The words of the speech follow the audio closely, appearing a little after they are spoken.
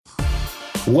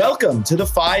Welcome to The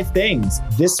Five Things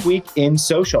This Week in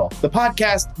Social, the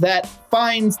podcast that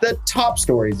finds the top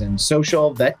stories in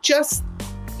social that just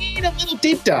need a little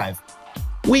deep dive.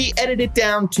 We edit it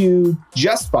down to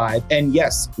just five, and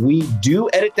yes, we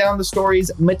do edit down the stories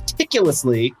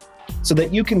meticulously so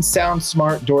that you can sound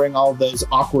smart during all those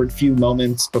awkward few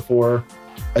moments before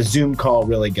a Zoom call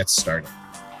really gets started.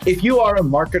 If you are a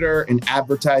marketer, an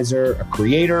advertiser, a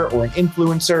creator, or an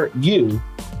influencer, you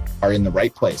are in the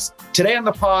right place. Today on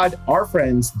the pod, our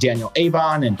friends Daniel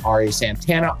Avon and Ari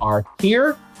Santana are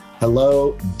here.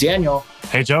 Hello, Daniel.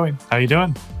 Hey, Joey. How you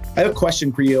doing? I have a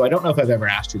question for you. I don't know if I've ever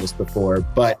asked you this before,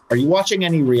 but are you watching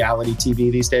any reality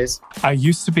TV these days? I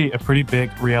used to be a pretty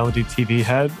big reality TV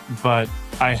head, but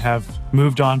I have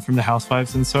moved on from the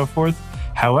Housewives and so forth.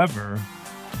 However,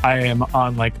 I am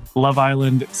on Love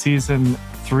Island Season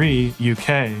 3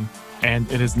 UK,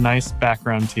 and it is nice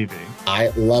background TV. I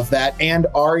love that. And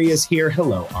Ari is here.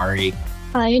 Hello, Ari.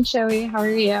 Hi, Joey. How are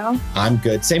you? I'm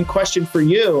good. Same question for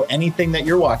you. Anything that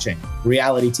you're watching,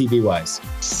 reality TV-wise?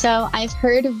 So I've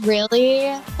heard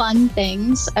really fun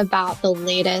things about the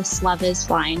latest Love is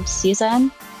Blind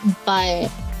season,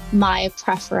 but my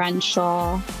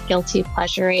preferential guilty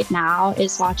pleasure right now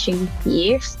is watching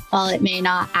Beef. While it may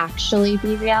not actually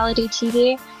be reality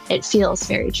TV, it feels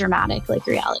very dramatic like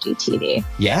reality TV.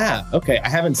 Yeah, okay. I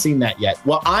haven't seen that yet.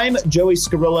 Well, I'm Joey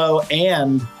Scarillo,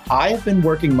 and I've been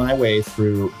working my way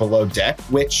through Below Deck,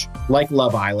 which, like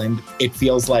Love Island, it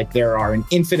feels like there are an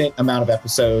infinite amount of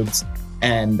episodes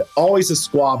and always a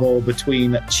squabble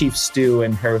between Chief Stew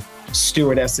and her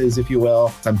stewardesses, if you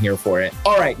will. I'm here for it.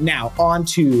 All right, now on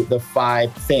to the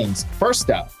five things. First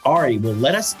up, Ari will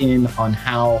let us in on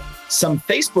how some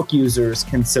Facebook users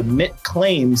can submit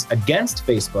claims against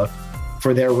Facebook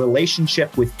for their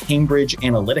relationship with Cambridge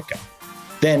Analytica.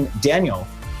 Then Daniel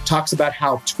talks about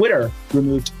how Twitter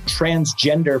removed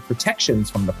transgender protections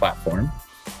from the platform.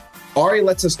 Ari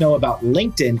lets us know about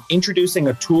LinkedIn introducing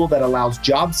a tool that allows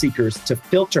job seekers to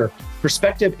filter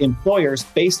prospective employers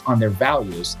based on their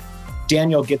values.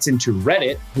 Daniel gets into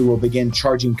Reddit, who will begin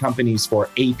charging companies for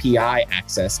API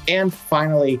access. And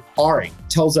finally, Ari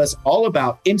tells us all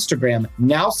about Instagram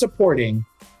now supporting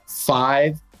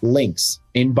 5 links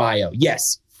in bio.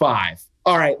 Yes, 5.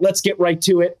 All right, let's get right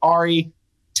to it. Ari,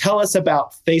 tell us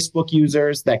about Facebook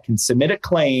users that can submit a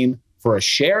claim for a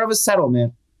share of a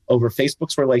settlement over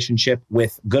Facebook's relationship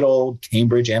with good old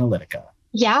Cambridge Analytica.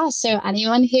 Yeah, so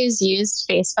anyone who's used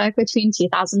Facebook between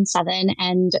 2007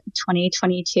 and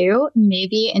 2022 may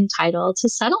be entitled to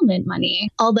settlement money.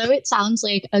 Although it sounds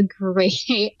like a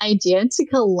great idea to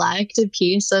collect a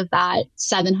piece of that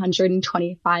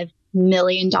 $725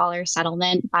 million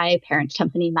settlement by parent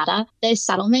company Meta. This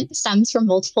settlement stems from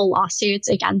multiple lawsuits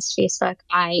against Facebook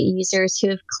by users who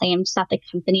have claimed that the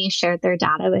company shared their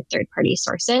data with third-party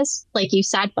sources. Like you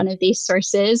said, one of these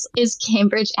sources is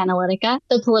Cambridge Analytica,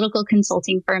 the political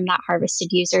consulting firm that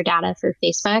harvested user data for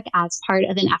Facebook as part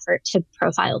of an effort to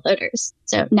profile voters.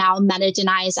 So now Meta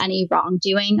denies any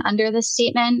wrongdoing under this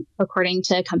statement, according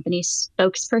to a company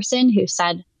spokesperson who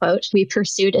said, quote, "We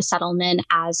pursued a settlement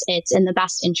as it's in the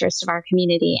best interest of our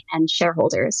community and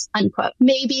shareholders," unquote.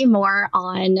 Maybe more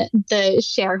on the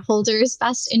shareholders'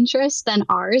 best interest than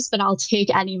ours, but I'll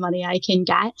take any money I can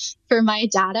get for my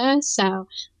data. So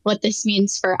what this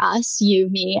means for us, you,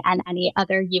 me, and any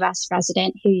other U.S.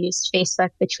 resident who used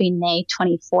Facebook between May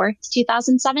 24th,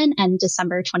 2007 and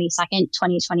December 22nd,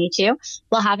 2022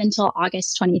 will have until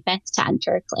August 25th to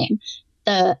enter a claim.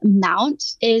 The amount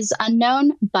is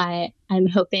unknown, but I'm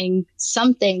hoping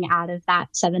something out of that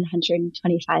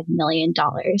 $725 million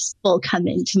will come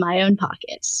into my own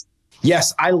pockets.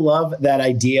 Yes, I love that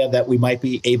idea that we might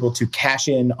be able to cash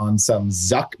in on some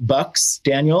Zuck bucks.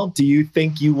 Daniel, do you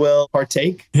think you will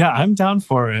partake? Yeah, I'm down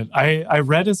for it. I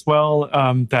read as well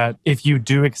that if you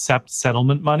do accept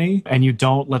settlement money and you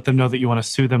don't let them know that you want to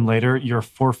sue them later, you're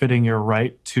forfeiting your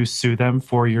right to sue them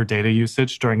for your data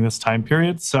usage during this time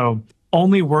period. So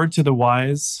only word to the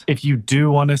wise, if you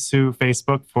do want to sue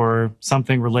Facebook for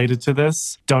something related to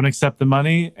this, don't accept the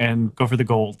money and go for the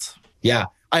gold. Yeah.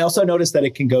 I also noticed that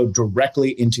it can go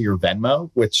directly into your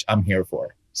Venmo, which I'm here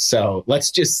for. So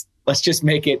let's just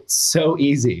make it so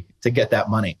easy to get that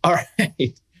money. All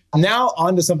right. Now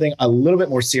on to something a little bit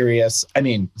more serious. I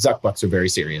mean, Zuckbucks are very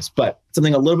serious, but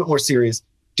something a little bit more serious.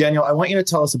 Daniel, I want you to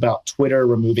tell us about Twitter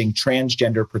removing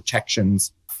transgender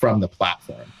protections from the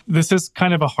platform. This is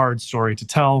kind of a hard story to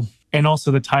tell. And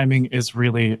also the timing is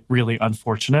really, really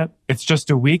unfortunate. It's just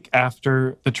a week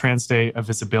after the Trans Day of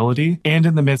Visibility and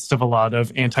in the midst of a lot of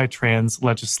anti-trans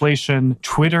legislation.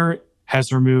 Twitter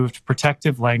has removed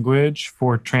protective language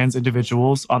for trans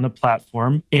individuals on the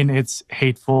platform in its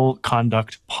hateful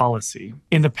conduct policy.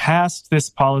 In the past, this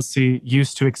policy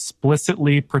used to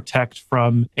explicitly protect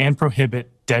from and prohibit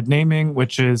dead naming,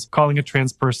 which is calling a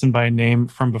trans person by a name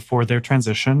from before their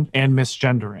transition, and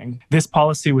misgendering. This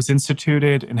policy was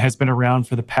instituted and has been around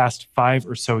for the past 5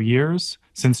 or so years,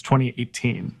 since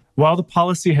 2018. While the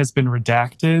policy has been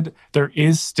redacted, there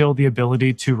is still the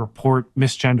ability to report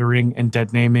misgendering and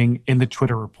dead naming in the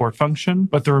Twitter report function,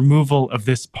 but the removal of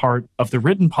this part of the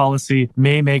written policy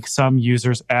may make some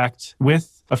users act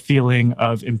with a feeling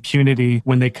of impunity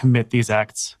when they commit these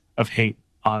acts of hate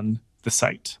on the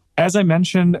site. As I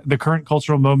mentioned, the current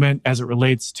cultural moment as it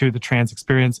relates to the trans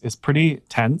experience is pretty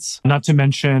tense, not to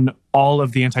mention all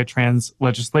of the anti-trans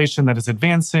legislation that is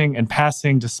advancing and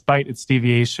passing despite its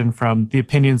deviation from the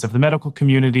opinions of the medical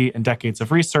community and decades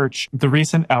of research. The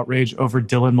recent outrage over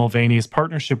Dylan Mulvaney's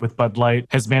partnership with Bud Light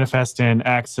has manifested in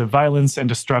acts of violence and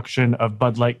destruction of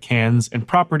Bud Light cans and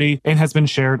property and has been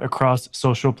shared across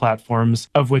social platforms,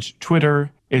 of which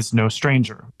Twitter is no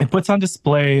stranger. It puts on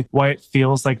display why it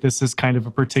feels like this is kind of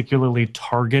a particularly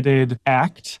targeted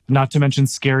act, not to mention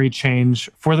scary change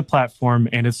for the platform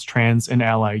and its trans and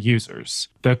ally users.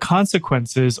 The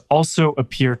consequences also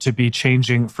appear to be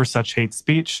changing for such hate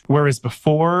speech, whereas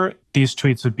before, these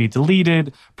tweets would be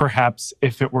deleted. Perhaps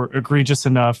if it were egregious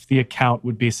enough, the account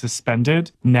would be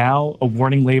suspended. Now, a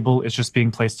warning label is just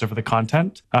being placed over the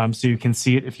content, so you can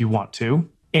see it if you want to.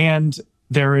 And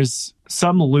there is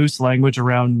some loose language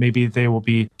around maybe they will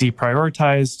be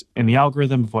deprioritized in the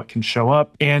algorithm of what can show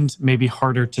up and maybe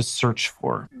harder to search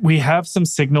for. We have some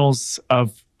signals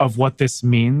of what this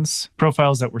means.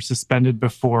 Profiles that were suspended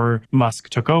before Musk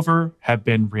took over have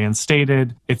been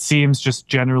reinstated. It seems, just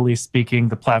generally speaking,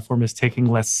 the platform is taking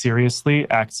less seriously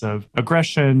acts of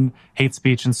aggression, hate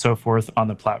speech, and so forth on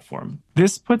the platform.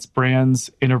 This puts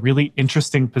brands in a really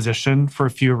interesting position for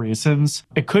a few reasons.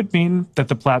 It could mean that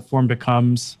the platform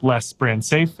becomes less brand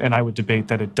safe, and I would debate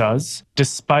that it does,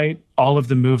 despite all of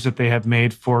the moves that they have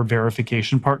made for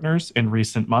verification partners in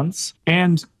recent months.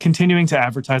 And continuing to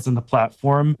advertise on the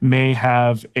platform may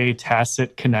have a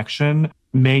tacit connection,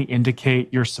 may indicate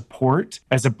your support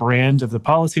as a brand of the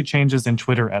policy changes in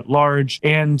Twitter at large.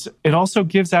 And it also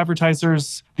gives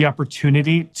advertisers the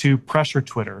opportunity to pressure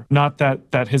Twitter. Not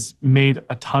that that has made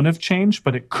a ton of change,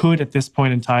 but it could at this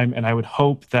point in time. And I would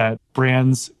hope that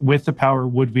brands with the power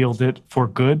would wield it for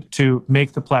good to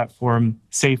make the platform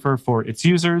safer for its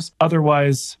users.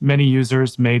 Otherwise, many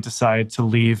users may decide to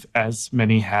leave, as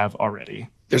many have already.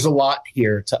 There's a lot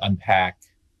here to unpack.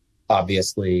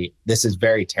 Obviously, this is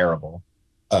very terrible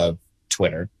of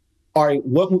Twitter. Ari,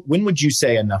 when would you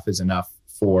say enough is enough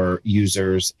for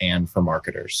users and for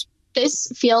marketers?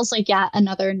 This feels like yet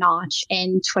another notch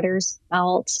in Twitter's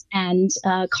belt and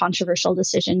a controversial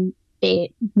decision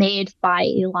made by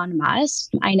Elon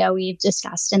Musk. I know we've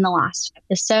discussed in the last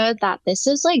episode that this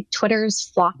is like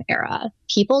Twitter's flop era.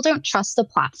 People don't trust the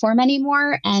platform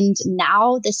anymore. And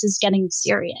now this is getting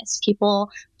serious.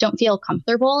 People don't feel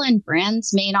comfortable, and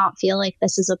brands may not feel like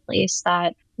this is a place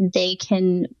that they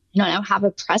can, have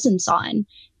a presence on.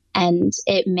 And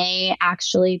it may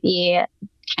actually be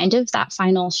kind of that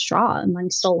final straw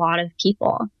amongst a lot of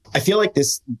people. I feel like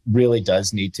this really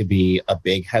does need to be a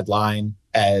big headline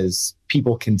as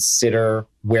people consider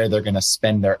where they're going to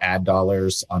spend their ad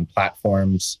dollars on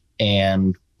platforms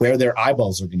and where their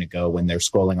eyeballs are going to go when they're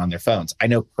scrolling on their phones. I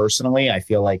know personally, I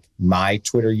feel like my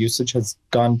Twitter usage has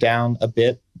gone down a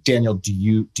bit. Daniel, do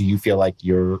you feel like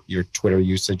your Twitter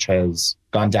usage has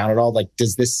gone down at all? Like,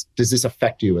 does this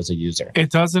affect you as a user?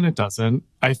 It does and it doesn't.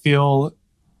 I feel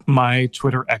my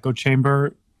Twitter echo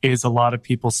chamber is a lot of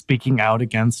people speaking out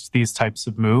against these types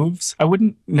of moves. I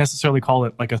wouldn't necessarily call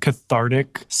it like a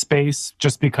cathartic space,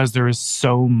 just because there is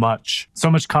so much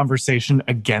conversation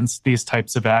against these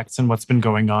types of acts and what's been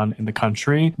going on in the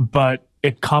country. But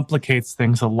it complicates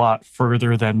things a lot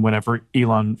further than whenever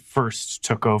Elon first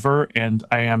took over. And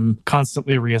I am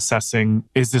constantly reassessing,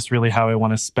 is this really how I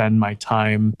want to spend my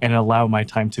time and allow my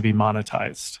time to be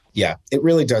monetized? Yeah, it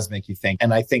really does make you think.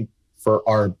 And I think for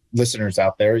our listeners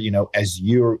out there, as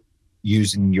you're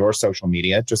using your social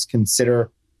media, just consider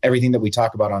everything that we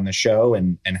talk about on the show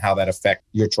and how that affects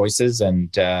your choices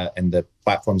and the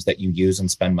platforms that you use and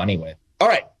spend money with. All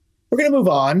right, we're going to move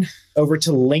on over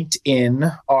to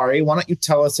LinkedIn. Ari, why don't you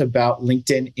tell us about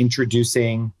LinkedIn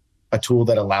introducing a tool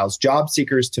that allows job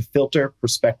seekers to filter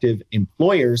prospective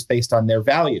employers based on their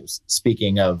values.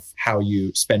 Speaking of how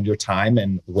you spend your time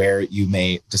and where you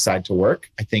may decide to work,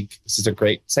 I think this is a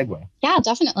great segue. Yeah,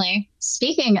 definitely.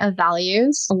 Speaking of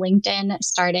values, LinkedIn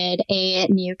started a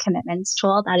new commitments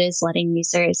tool that is letting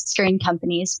users screen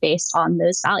companies based on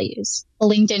those values.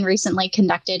 LinkedIn recently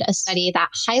conducted a study that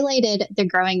highlighted the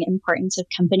growing importance of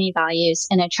company values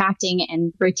in attracting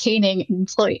and retaining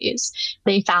employees.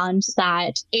 They found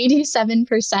that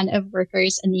 87% of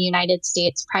workers in the United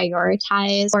States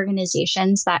prioritize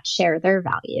organizations that share their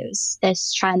values.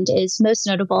 This trend is most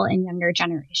notable in younger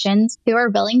generations who are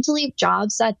willing to leave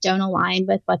jobs that don't align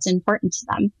with what's important to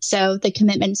them. So the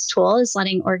commitments tool is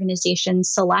letting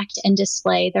organizations select and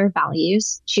display their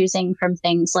values, choosing from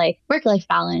things like work-life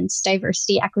balance, diversity,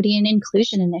 equity, and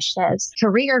inclusion initiatives,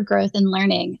 career growth and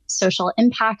learning, social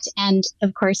impact, and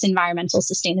of course, environmental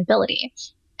sustainability.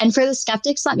 And for the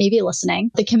skeptics that may be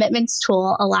listening, the commitments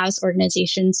tool allows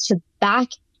organizations to back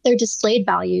their displayed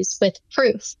values with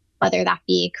proof, whether that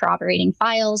be corroborating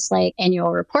files like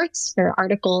annual reports or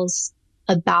articles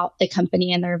about the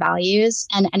company and their values,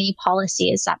 and any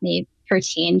policies that may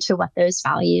pertain to what those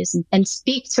values and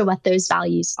speak to what those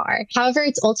values are. However,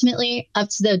 it's ultimately up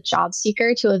to the job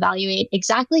seeker to evaluate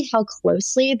exactly how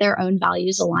closely their own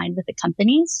values align with the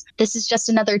company's. This is just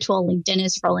another tool LinkedIn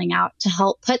is rolling out to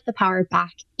help put the power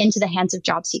back into the hands of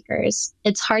job seekers.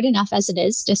 It's hard enough as it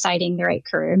is deciding the right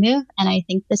career move, and I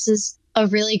think this is a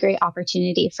really great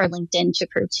opportunity for LinkedIn to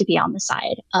prove to be on the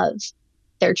side of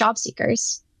their job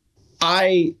seekers.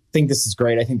 I think this is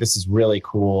great. I think this is really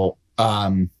cool.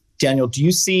 Daniel, do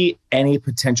you see any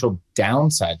potential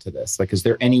downside to this? Like, is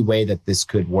there any way that this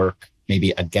could work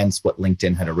maybe against what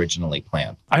LinkedIn had originally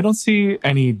planned? I don't see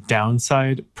any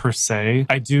downside per se.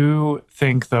 I do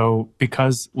think, though,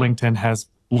 because LinkedIn has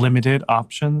limited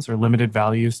options or limited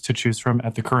values to choose from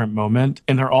at the current moment,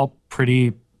 and they're all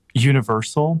pretty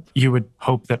universal, you would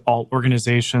hope that all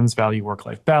organizations value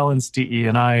work-life balance,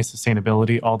 DE&I,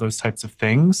 sustainability, all those types of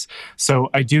things. So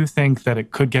I do think that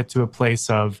it could get to a place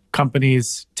of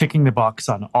companies ticking the box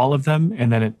on all of them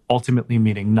and then it ultimately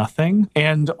meaning nothing.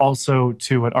 And also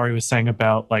to what Ari was saying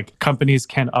about like companies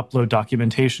can upload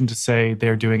documentation to say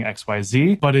they're doing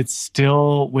XYZ, but it's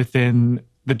still within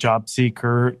the job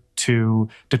seeker to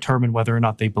determine whether or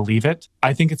not they believe it.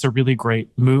 I think it's a really great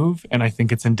move, and I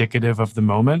think it's indicative of the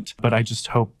moment. But I just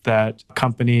hope that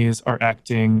companies are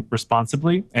acting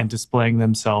responsibly and displaying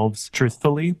themselves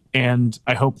truthfully. And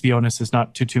I hope the onus is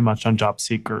not too much on job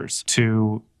seekers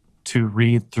to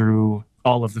read through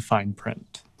all of the fine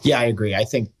print. Yeah, I agree. I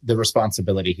think the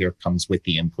responsibility here comes with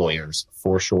the employers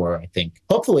for sure. I think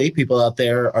hopefully people out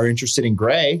there are interested in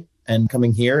Gray and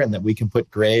coming here, and that we can put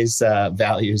Gray's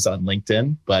values on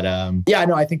LinkedIn. But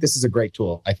I think this is a great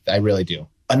tool. I really do.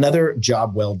 Another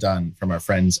job well done from our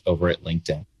friends over at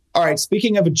LinkedIn. All right,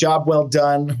 speaking of a job well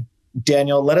done,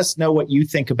 Daniel, let us know what you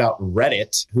think about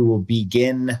Reddit, who will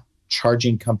begin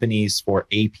charging companies for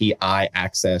API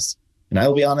access. And I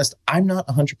will be honest, I'm not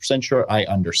 100% sure I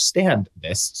understand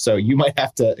this. So you might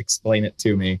have to explain it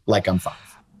to me like I'm 5.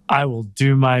 I will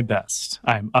do my best.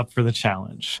 I'm up for the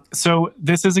challenge. So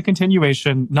this is a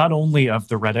continuation not only of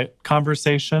the Reddit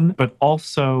conversation, but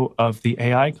also of the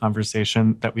AI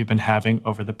conversation that we've been having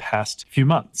over the past few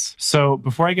months. So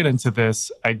before I get into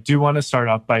this, I do want to start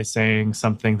off by saying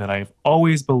something that I've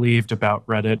always believed about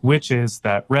Reddit, which is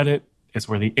that Reddit is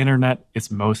where the internet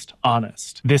is most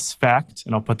honest. This fact,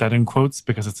 and I'll put that in quotes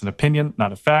because it's an opinion,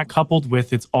 not a fact, coupled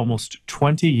with its almost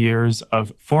 20 years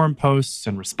of forum posts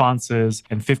and responses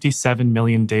and 57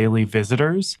 million daily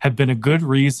visitors, have been a good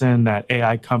reason that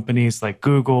AI companies like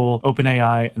Google,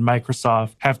 OpenAI, and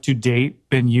Microsoft have to date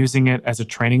been using it as a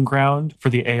training ground for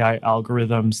the AI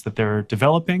algorithms that they're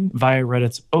developing via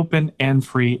Reddit's open and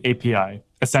free API.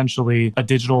 Essentially, a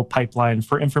digital pipeline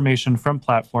for information from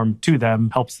platform to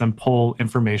them helps them pull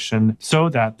information so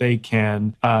that they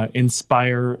can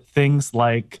inspire things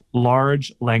like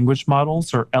large language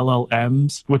models or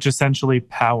LLMs, which essentially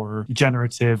power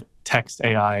generative text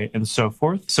AI and so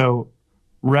forth. So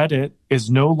Reddit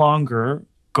is no longer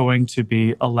going to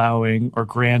be allowing or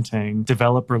granting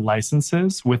developer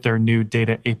licenses with their new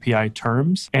data API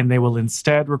terms. And they will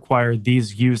instead require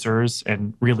these users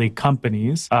and really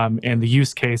companies and the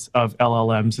use case of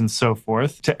LLMs and so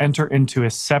forth to enter into a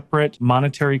separate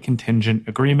monetary contingent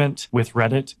agreement with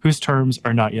Reddit, whose terms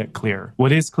are not yet clear.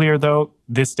 What is clear, though,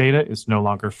 this data is no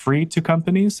longer free to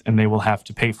companies and they will have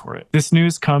to pay for it. This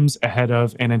news comes ahead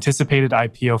of an anticipated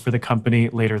IPO for the company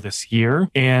later this year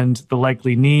and the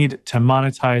likely need to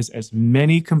monetize as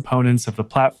many components of the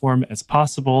platform as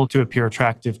possible to appear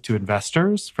attractive to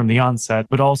investors from the onset,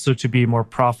 but also to be more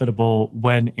profitable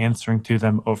when answering to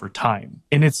them over time.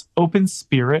 In its open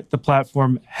spirit, the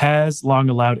platform has long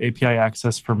allowed API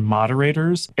access for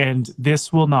moderators, and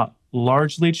this will not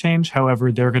largely change.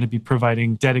 However, they're going to be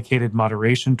providing dedicated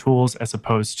moderation tools as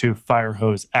opposed to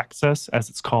Firehose access, as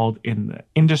it's called in the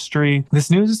industry.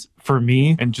 This news for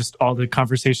me and just all the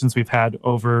conversations we've had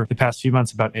over the past few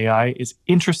months about AI is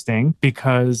interesting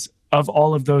because of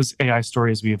all of those AI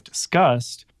stories we have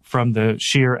discussed, from the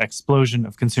sheer explosion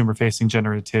of consumer-facing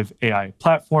generative AI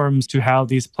platforms to how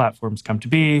these platforms come to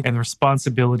be and the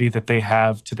responsibility that they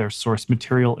have to their source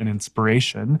material and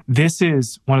inspiration. This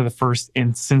is one of the first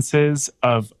instances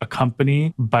of a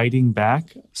company biting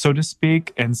back, so to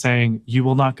speak, and saying, you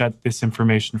will not get this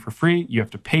information for free. You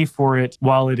have to pay for it.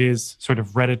 While it is sort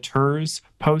of Redditors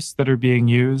posts that are being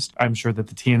used, I'm sure that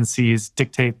the TNCs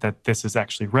dictate that this is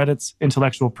actually Reddit's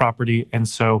intellectual property, and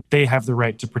so they have the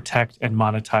right to protect and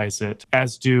monetize it,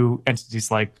 as do entities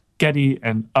like Getty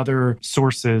and other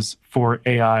sources for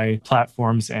AI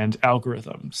platforms and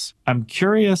algorithms. I'm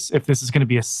curious if this is going to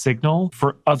be a signal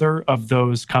for other of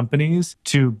those companies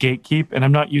to gatekeep, and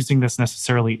I'm not using this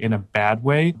necessarily in a bad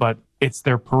way, but it's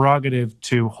their prerogative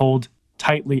to hold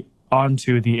tightly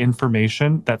onto the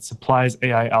information that supplies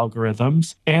AI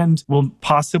algorithms and will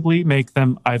possibly make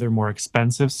them either more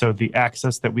expensive. So the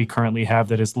access that we currently have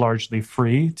that is largely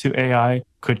free to AI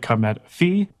could come at a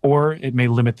fee, or it may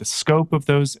limit the scope of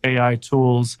those AI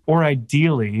tools, or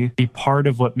ideally be part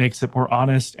of what makes it more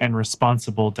honest and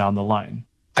responsible down the line.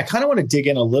 I kind of want to dig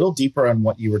in a little deeper on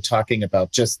what you were talking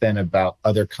about just then about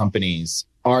other companies.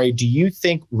 Ari, do you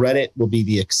think Reddit will be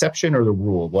the exception or the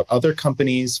rule? Will other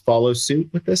companies follow suit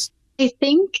with this? I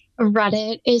think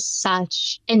Reddit is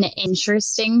such an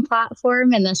interesting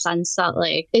platform in the sense that,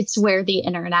 like, it's where the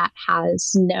internet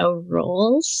has no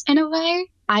rules in a way.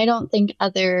 I don't think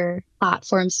other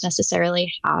platforms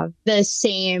necessarily have the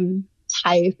same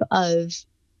type of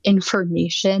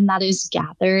information that is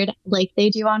gathered like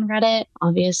they do on Reddit.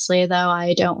 Obviously, though,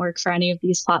 I don't work for any of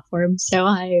these platforms, so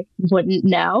I wouldn't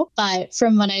know. But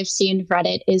from what I've seen,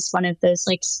 Reddit is one of those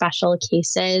like special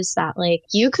cases that like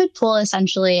you could pull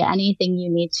essentially anything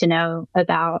you need to know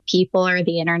about people or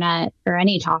the internet or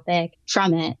any topic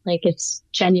from it. Like it's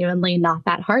genuinely not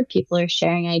that hard. People are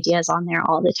sharing ideas on there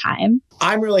all the time.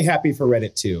 I'm really happy for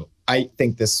Reddit too. I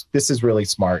think this is really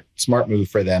smart move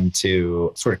for them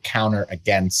to sort of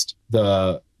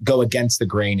go against the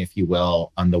grain, if you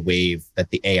will, on the wave that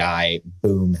the AI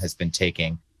boom has been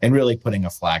taking and really putting a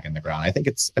flag in the ground. I think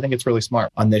it's really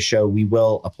smart. On this show, we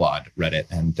will applaud Reddit.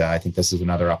 And I think this is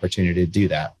another opportunity to do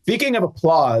that. Speaking of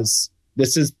applause,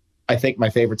 this is, I think, my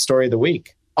favorite story of the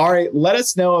week. All right, let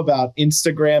us know about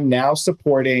Instagram now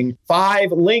supporting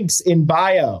 5 links in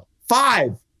bio.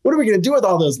 5. What are we going to do with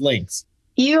all those links?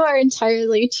 You are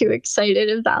entirely too excited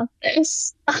about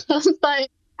this. But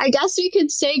I guess we could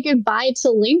say goodbye to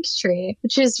Linktree,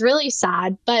 which is really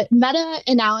sad. But Meta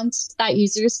announced that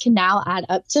users can now add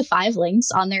up to 5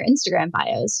 links on their Instagram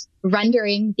bios,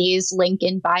 rendering these link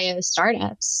in bio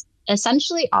startups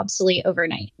essentially obsolete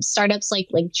overnight. Startups like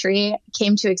Linktree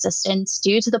came to existence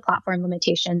due to the platform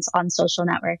limitations on social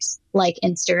networks like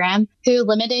Instagram, who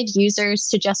limited users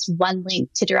to just 1 link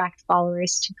to direct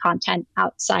followers to content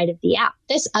outside of the app.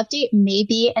 This update may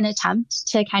be an attempt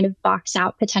to kind of box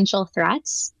out potential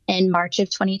threats. In March of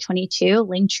 2022,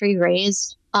 Linktree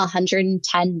raised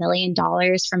 $110 million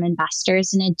from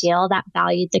investors in a deal that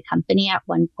valued the company at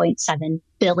 $1.7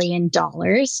 billion.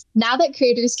 Now that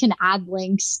creators can add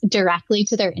links directly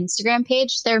to their Instagram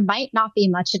page, there might not be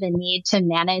much of a need to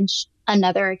manage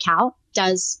another account.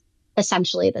 Does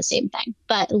essentially the same thing.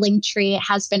 But Linktree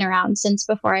has been around since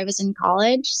before I was in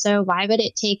college. So why would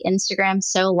it take Instagram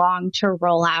so long to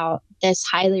roll out this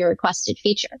highly requested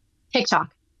feature?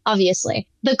 TikTok. Obviously,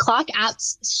 the Clock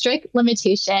app's strict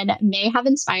limitation may have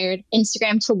inspired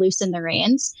Instagram to loosen the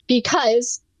reins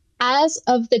because as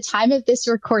of the time of this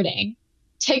recording,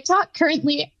 TikTok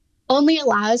currently only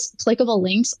allows clickable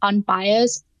links on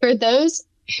bios for those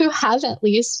who have at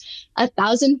least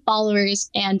 1,000 followers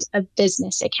and a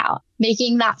business account,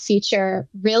 making that feature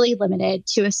really limited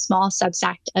to a small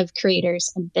subset of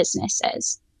creators and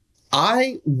businesses.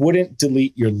 I wouldn't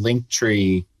delete your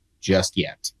Linktree just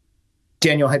yet.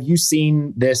 Daniel, have you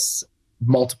seen this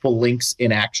multiple links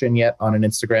in action yet on an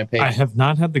Instagram page? I have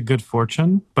not had the good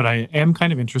fortune, but I am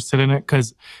kind of interested in it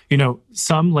because,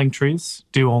 some Linktrees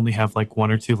do only have like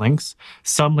 1 or 2 links.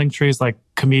 Some Linktrees like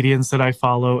comedians that I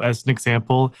follow, as an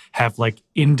example, have like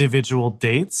individual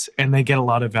dates, and they get a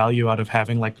lot of value out of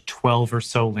having like 12 or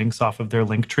so links off of their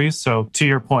Linktree. So to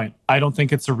your point, I don't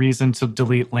think it's a reason to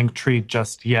delete Linktree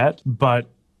just yet, but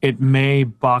it may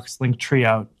box Linktree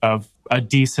out of a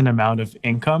decent amount of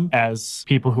income as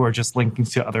people who are just linking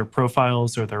to other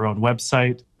profiles or their own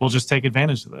website will just take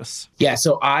advantage of this. Yeah,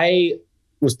 so I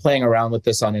was playing around with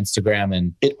this on Instagram,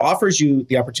 and it offers you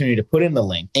the opportunity to put in the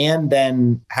link and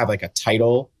then have like a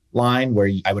title line where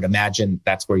I would imagine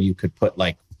that's where you could put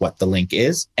like what the link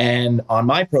is. And on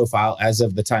my profile, as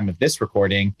of the time of this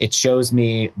recording, it shows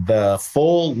me the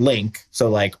full link. So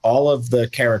like all of the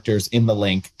characters in the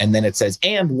link, and then it says,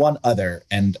 and one other.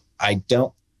 And I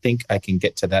don't think I can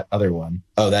get to that other one.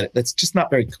 Oh, that's just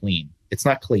not very clean. It's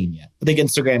not clean yet. I think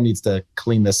Instagram needs to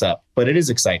clean this up, but it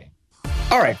is exciting.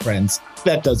 All right, friends,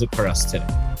 that does it for us today.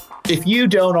 If you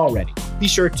don't already, be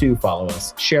sure to follow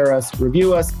us, share us,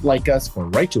 review us, like us, or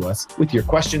write to us with your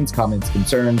questions, comments,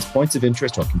 concerns, points of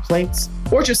interest, or complaints,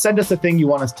 or just send us a thing you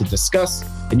want us to discuss.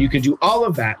 And you can do all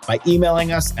of that by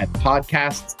emailing us at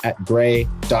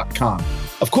podcasts@gray.com.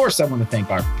 Of course, I want to thank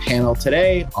our panel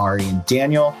today, Ari and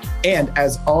Daniel. And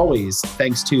as always,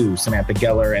 thanks to Samantha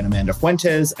Geller and Amanda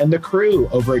Fuentes and the crew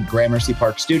over at Gramercy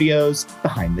Park Studios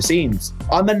behind the scenes.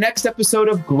 On the next episode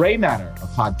of Gray Matter, a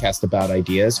podcast about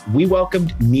ideas, we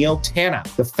welcomed Neil Tanna,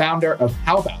 the founder of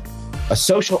How About, a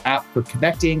social app for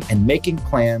connecting and making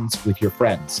plans with your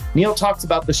friends. Neil talks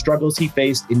about the struggles he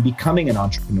faced in becoming an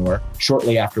entrepreneur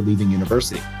shortly after leaving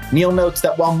university. Neil notes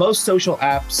that while most social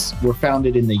apps were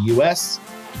founded in the US,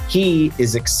 he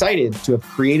is excited to have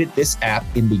created this app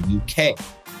in the UK.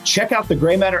 Check out the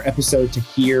Gray Matter episode to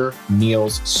hear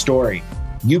Neil's story.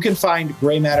 You can find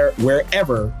Gray Matter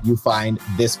wherever you find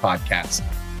this podcast.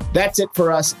 That's it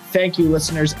for us. Thank you,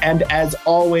 listeners. And as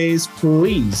always,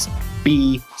 please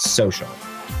be social.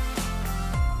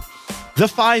 The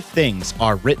 5 Things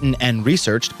are written and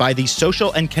researched by the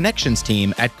Social and Connections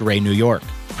team at Gray New York.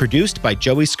 Produced by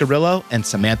Joey Scarillo and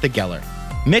Samantha Geller.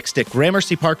 Mixed at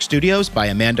Gramercy Park Studios by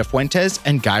Amanda Fuentes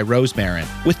and Guy Rosemarin,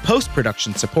 with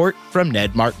post-production support from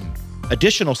Ned Martin.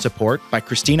 Additional support by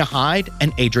Christina Hyde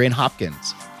and Adrian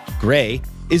Hopkins. Gray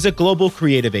is a global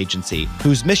creative agency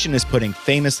whose mission is putting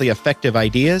famously effective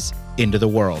ideas into the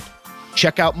world.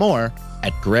 Check out more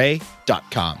at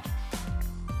gray.com.